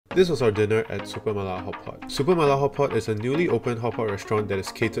This was our dinner at Supamala Hotpot. Supamala Hotpot is a newly opened hotpot restaurant that is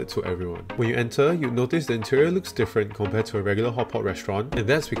catered to everyone. When you enter, you notice the interior looks different compared to a regular hotpot restaurant, and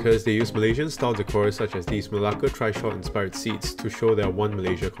that's because they use Malaysian-style decor such as these Malacca trishaw inspired seats to show their One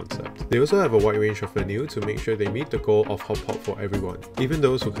Malaysia concept. They also have a wide range of menu to make sure they meet the goal of hotpot for everyone, even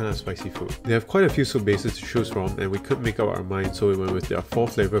those who can't have spicy food. They have quite a few soup bases to choose from, and we couldn't make up our mind, so we went with their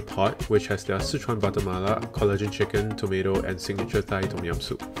 4-flavor pot, which has their Sichuan butter mala, collagen chicken, tomato, and signature Thai tom yum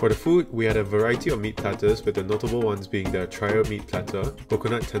soup. For the food, we had a variety of meat platters, with the notable ones being their trio meat platter,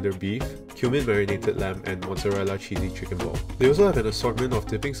 coconut tender beef, cumin marinated lamb, and mozzarella cheesy chicken ball. They also have an assortment of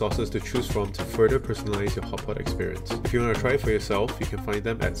dipping sauces to choose from to further personalize your hotpot experience. If you want to try it for yourself, you can find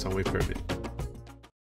them at Sunway Pyramid.